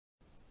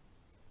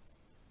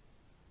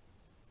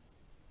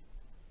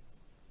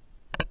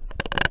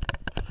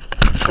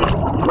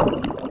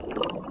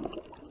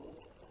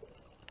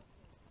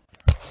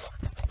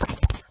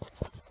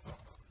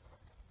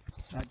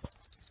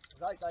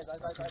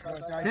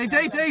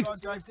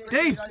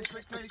Deep.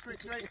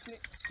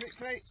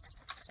 Quick.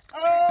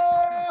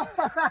 Oh!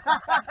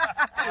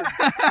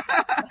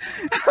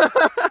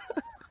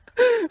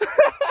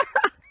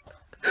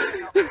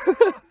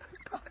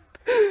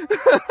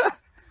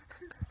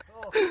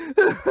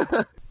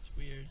 It's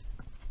weird.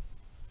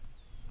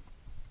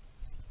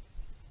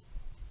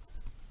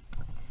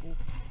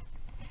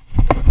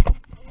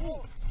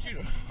 Oh,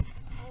 dude.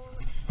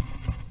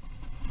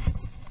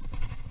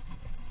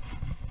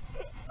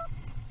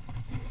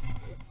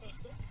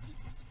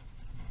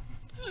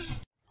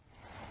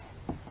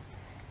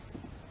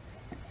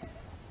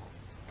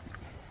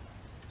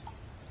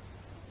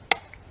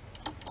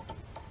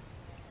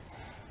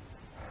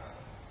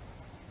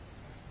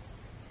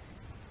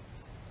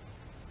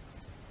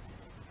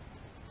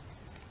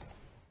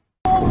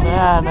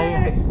 Yeah, no.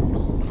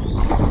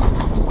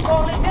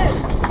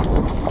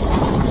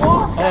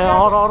 Hey,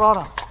 hold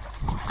on.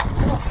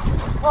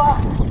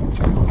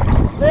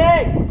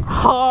 Hey!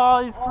 Oh,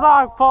 you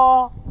suck,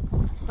 Paul.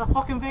 The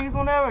fucking thing's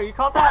on there. You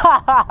caught that?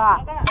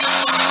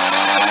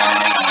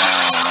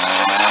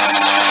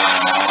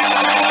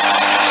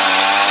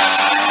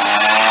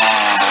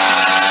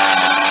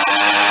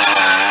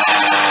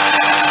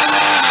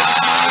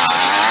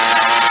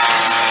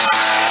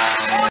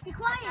 Be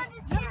quiet.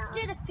 Just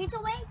scare the fish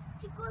away.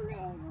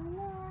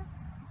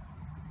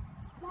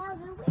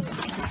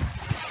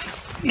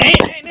 Nay.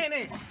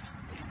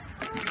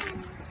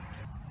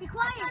 Be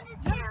quiet.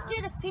 Just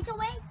scare the fish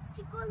away.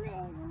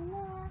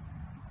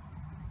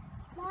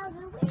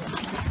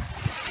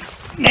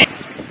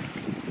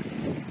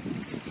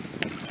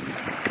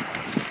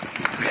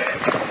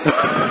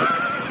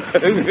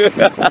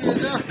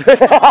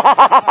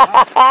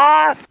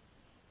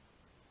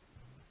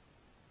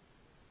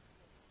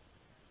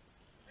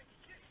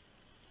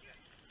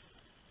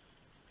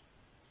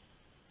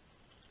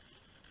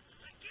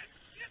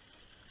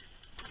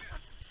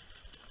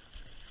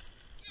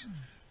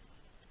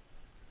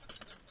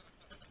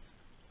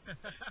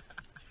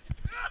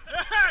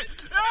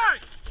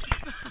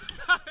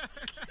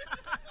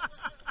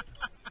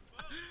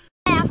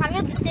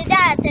 Det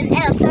där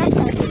är den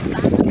största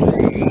fisken.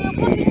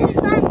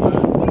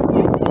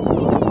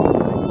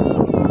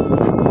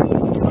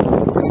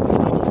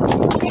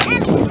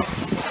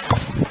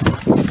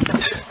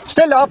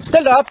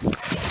 Ställ dig upp!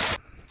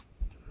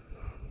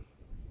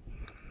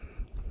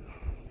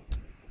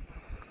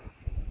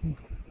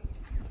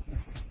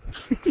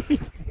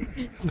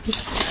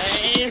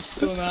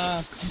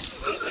 Extra!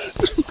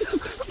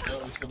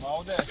 Som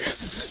av det.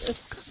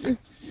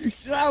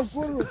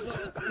 Bravo, kurva!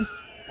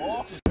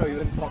 Åh, jag gör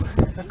det bra.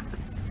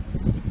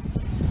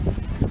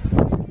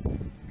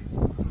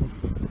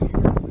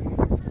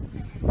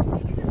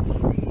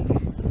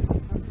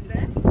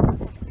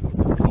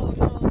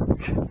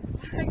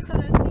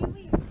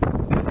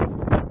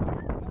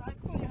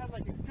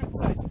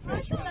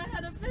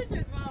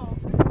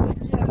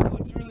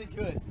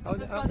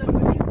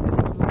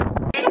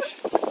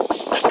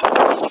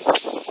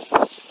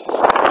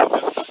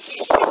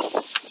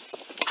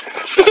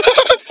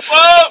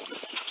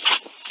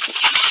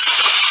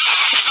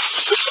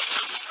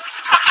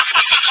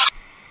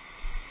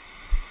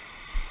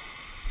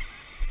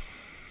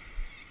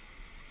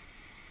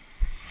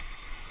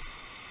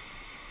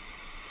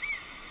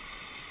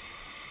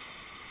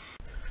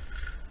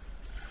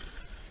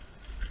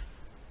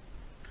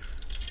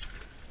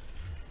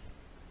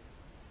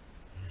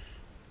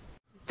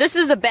 This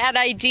is a bad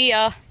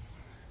idea.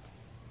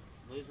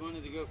 Liz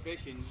wanted to go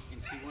fishing,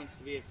 and she wants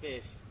to be a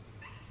fish.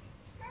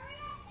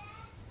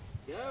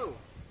 Go!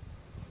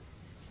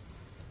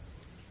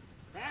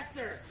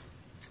 Faster!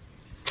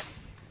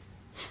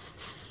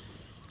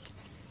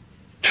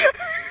 Got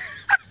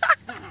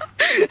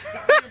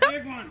me a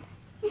big one!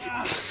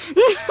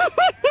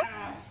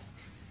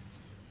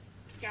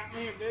 Got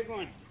me a big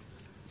one!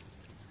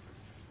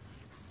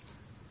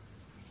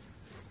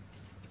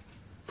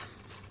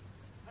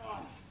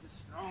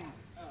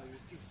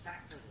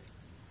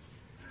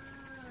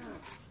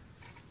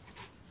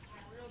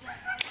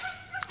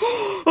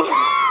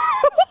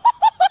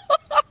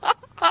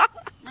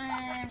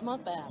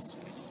 Mud bass.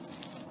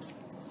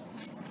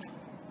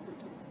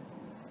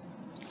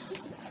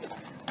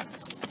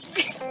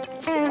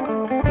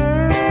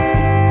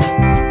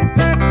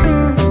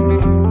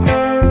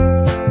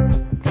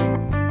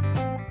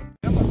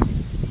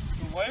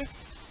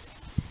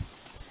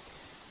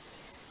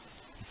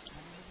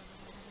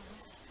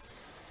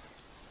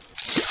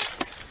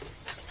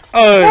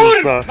 Oh,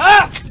 snart.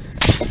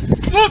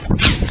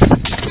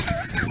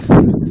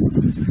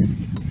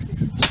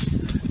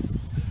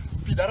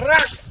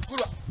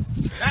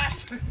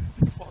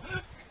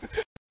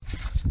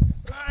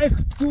 Ай,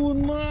 ту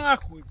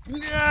нахуй,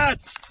 блядь!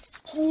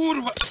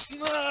 Курва!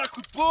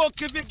 Нахуй!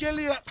 Полка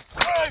вегеле!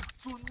 Ай,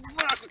 ту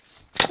нахуй!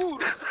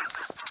 Курва!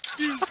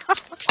 Пиздец,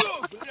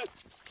 блядь!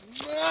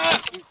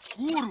 Нахуй!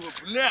 Курва,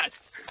 блядь!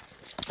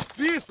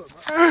 Пиздец!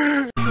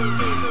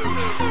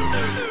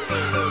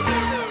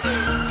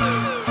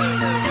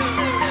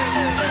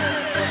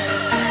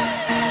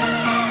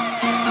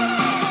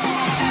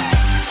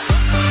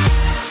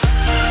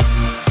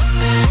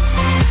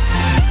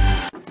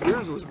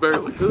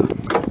 hook.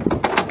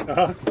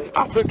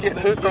 I took that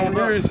hook on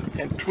yours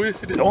and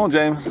twisted it. Come on,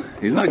 James.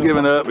 He's not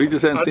giving up. He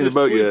just hasn't seen the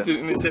boat yet.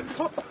 And it said, it's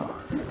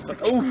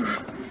like, oh,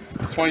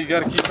 that's why you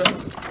got to keep up.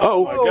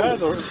 Oh, my God,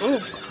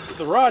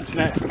 the rod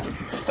snapped.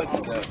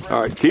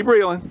 All right, keep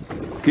reeling.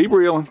 Keep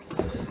reeling.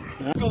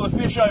 Let's go the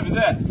fish over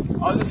there.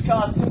 I'll just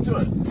cast into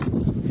it.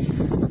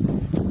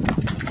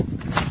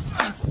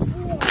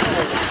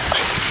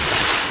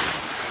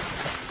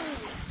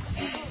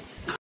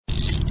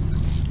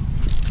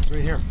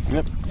 Right here.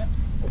 Yep.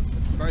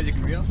 As far as you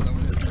can reel, so I'm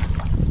going to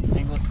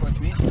angle it towards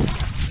me.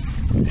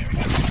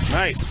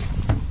 Nice.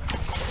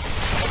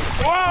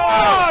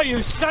 Oh,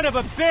 you son of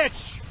a bitch!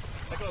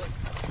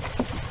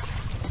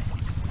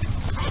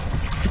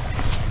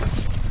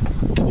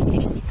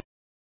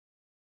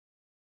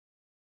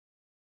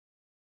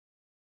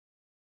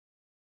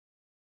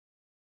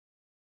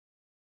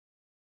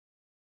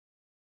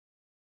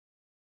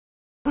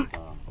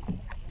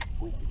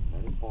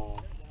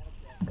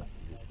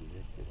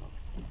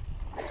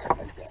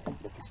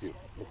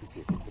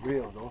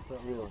 Reel, don't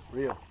stop reeling.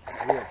 Reel.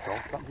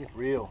 Don't stop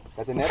reel.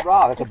 That's a net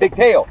rod. That's a big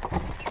tail.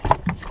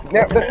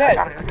 Net. The net.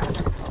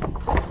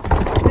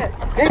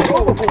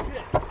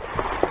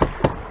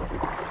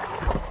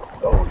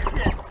 Oh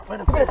shit.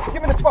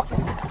 Give me the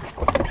fucking.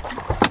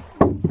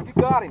 You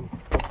got him.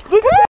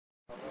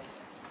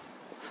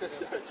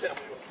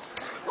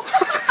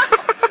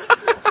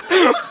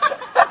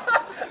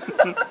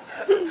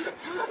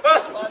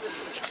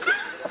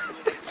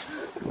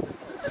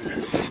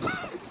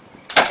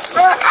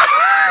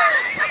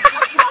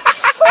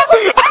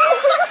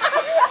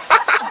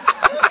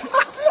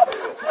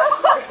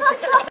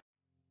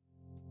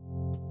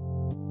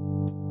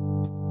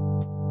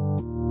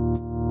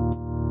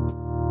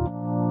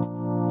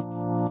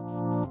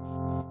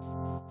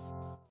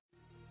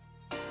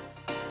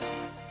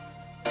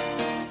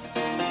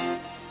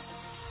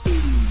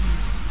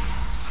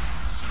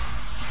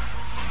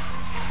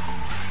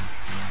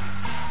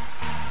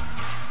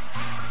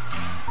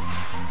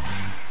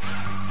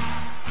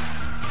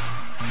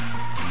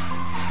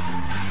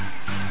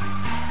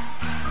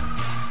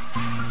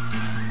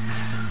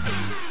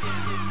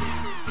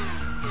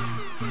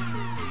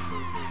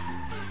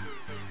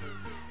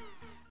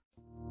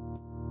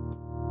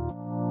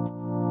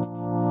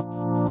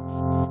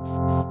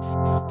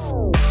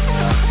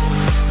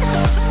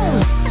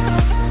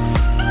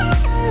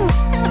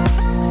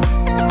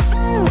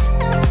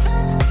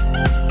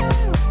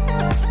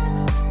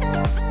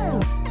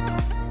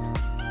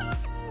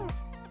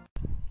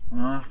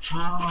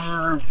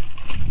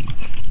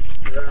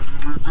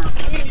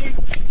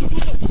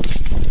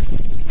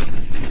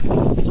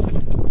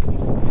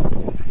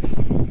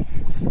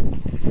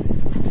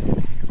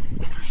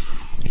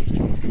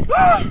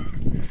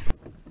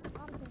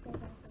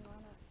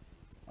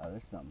 Oh,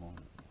 there's something on it.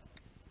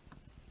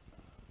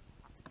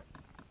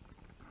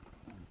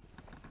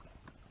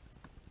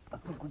 I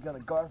think we got a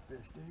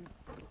garfish, dude.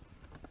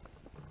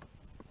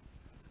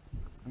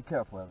 Be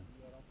careful, Evan.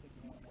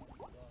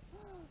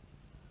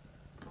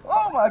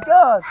 Oh my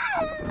God!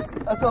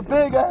 That's a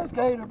big ass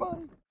gator,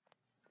 buddy.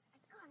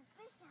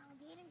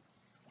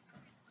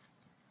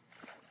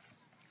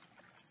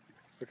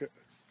 Okay.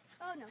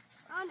 Oh no.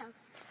 Oh no.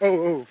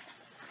 Oh.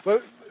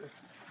 But,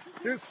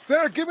 here,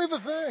 Sarah, give me the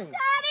thing.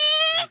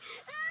 Daddy!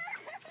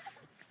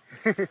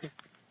 Daddy!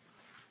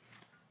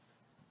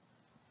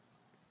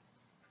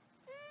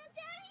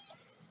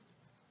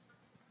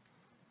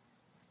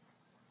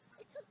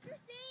 It took your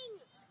thing.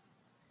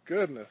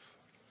 Goodness.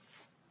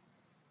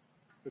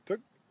 It took...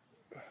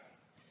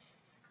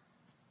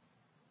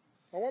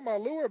 I want my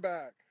lure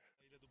back.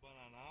 Ilha do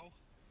Bananal.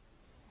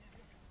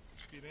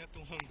 Os piranhas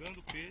estão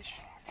rangando peixe.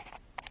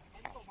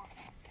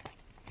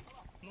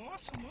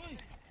 Nossa, mãe.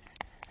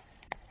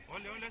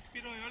 Olha as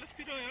piranhas, olha as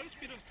piranhas, olha as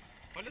piranhas.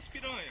 Olha as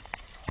piranhas.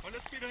 Olha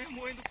as piranhas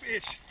moendo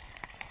peixe.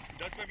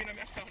 Cuidado que vai vir na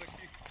minha cara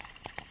aqui.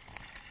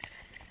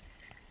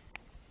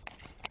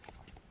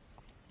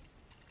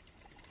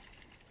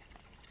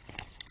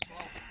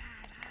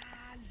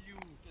 Caralho!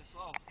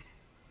 Pessoal.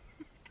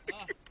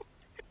 Ah.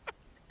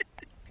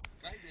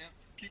 Cai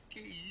dentro. Que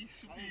é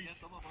isso, bicho? Dentro,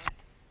 toma banho.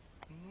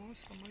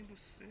 Nossa, mãe do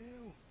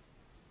céu.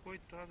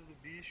 Coitado do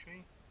bicho,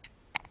 hein?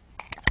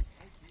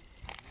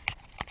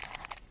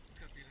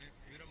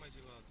 Vira mais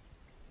de lado.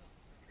 Não,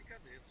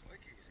 brincadeira. Olha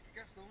aqui, isso aqui é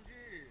questão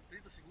de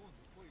 30 segundos,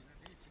 não foi, né?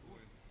 20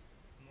 segundos.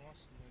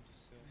 Nossa, mãe do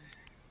céu.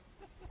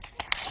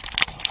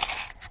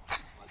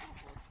 Mais uma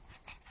foto.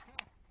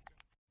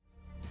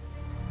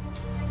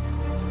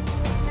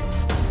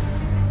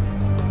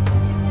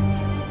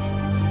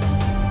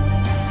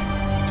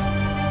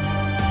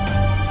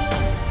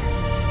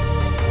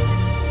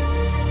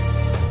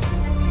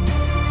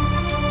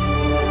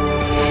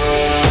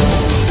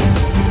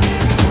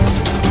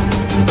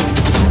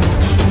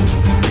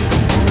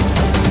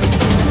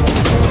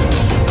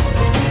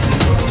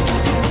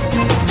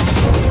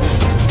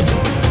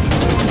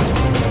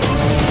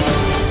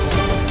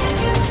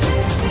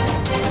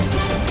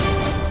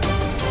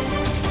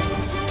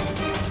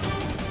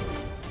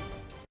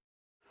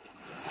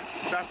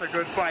 that's a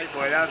good fight,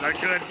 boy. That's a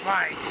good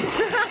fight.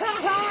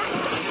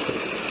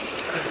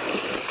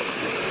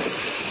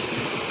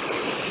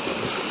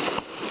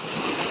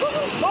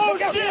 Oh,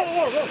 get one.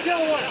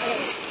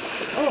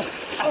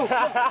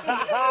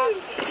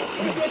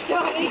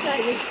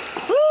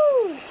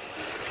 Woo!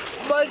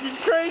 Mikey's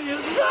crazy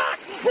as fuck.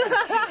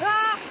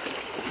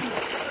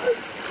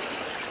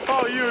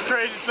 Oh, you a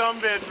crazy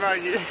sumbitch,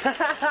 Mikey.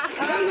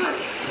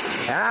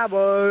 Yeah,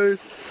 boys.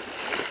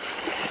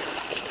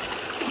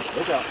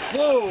 Look out.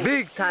 Whoa.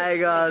 Big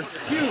tigers.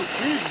 Huge.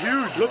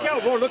 Look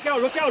out, bro. Look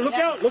out. Look out.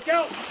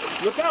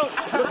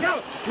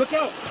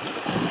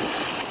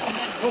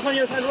 Hop on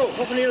the other side, bro.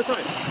 Hop on the other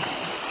side.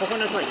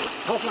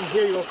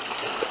 Here you go.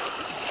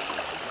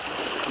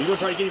 You gonna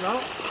try to get him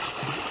out?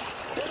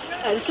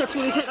 I just start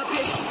pulling his head up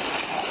here.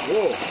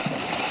 Whoa.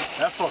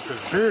 That fucker's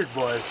big,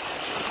 boy.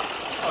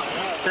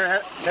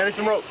 Here, hand me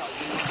some rope.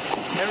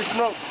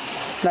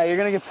 Nah, you're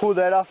gonna get pulled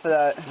right off of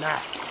that. Nah.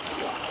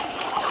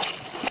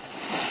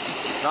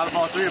 Not if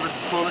all three of us is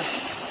pulling.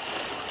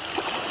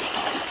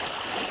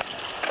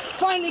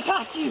 Finally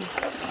caught you.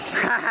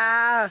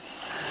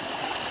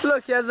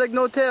 Look, he has like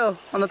no tail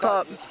on the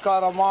top. Just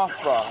cut him off,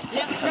 bro.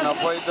 Yep. And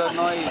avoid the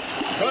noise.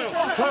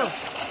 Kyle.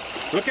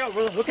 Look out,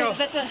 bro. Look out.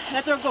 Let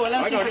her go. Let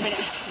her see for a minute.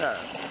 Yeah.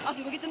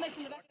 Austin, we'll get the knife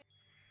from the back.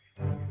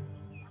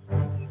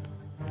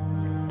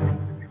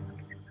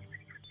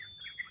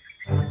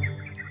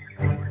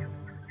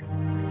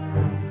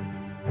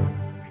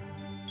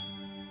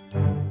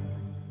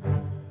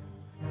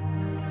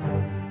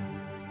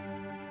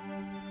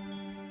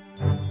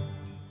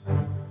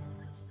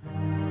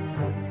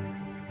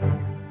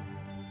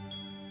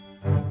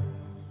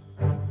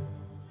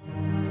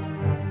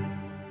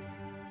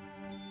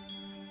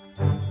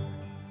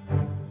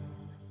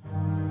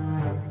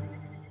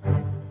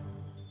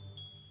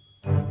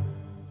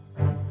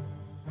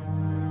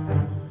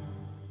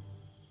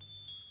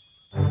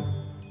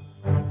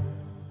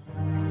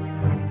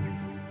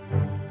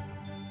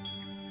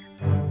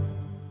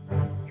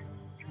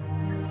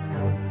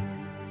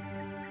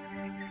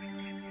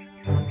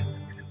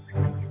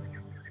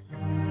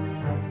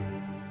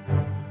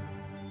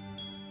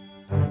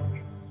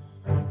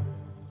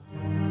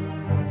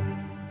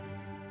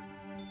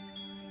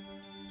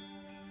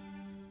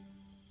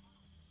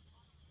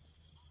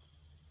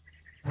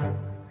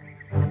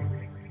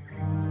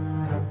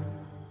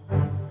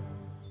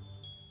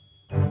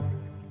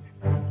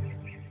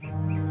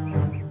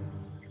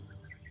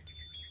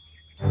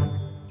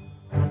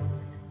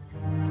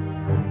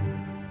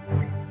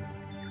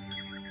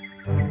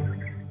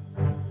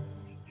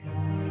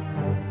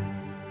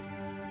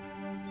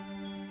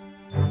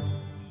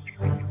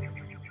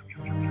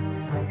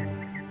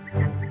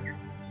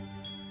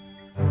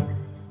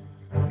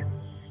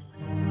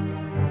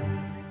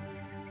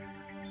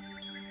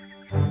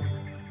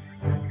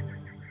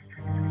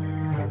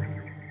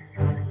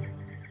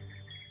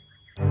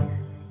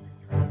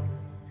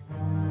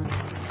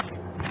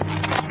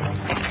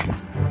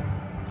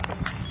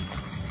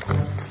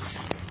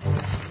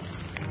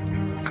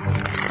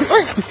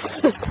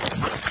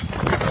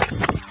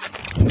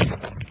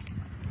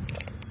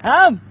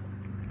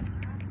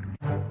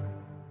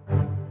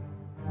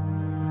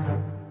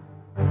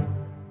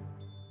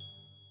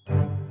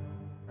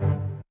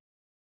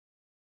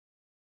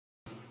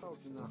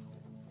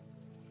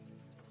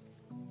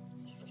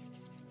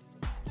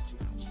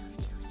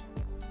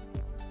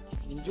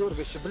 Не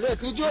дергайся,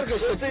 блядь, не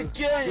дергайся! Ты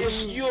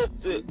тянешь,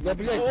 ёпты! Да,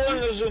 блядь!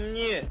 Больно же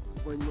мне!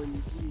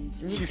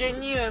 Не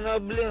тяни, она,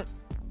 блин,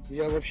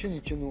 Я вообще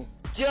не тяну.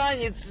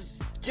 тянется,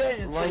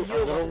 ёпта!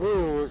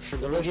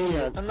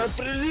 Она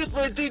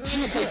прилипла, и ты...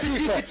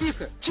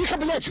 Тихо,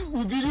 блядь,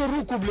 убери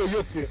руку, блядь,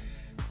 ёпты!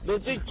 Да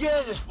ты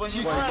тянешь,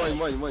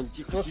 понимаешь? Мань,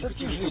 тихо,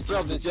 ты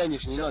правда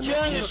тянешь, не надо.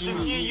 Тянешь и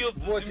мне,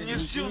 ёпта, ты мне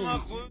все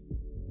нахуй...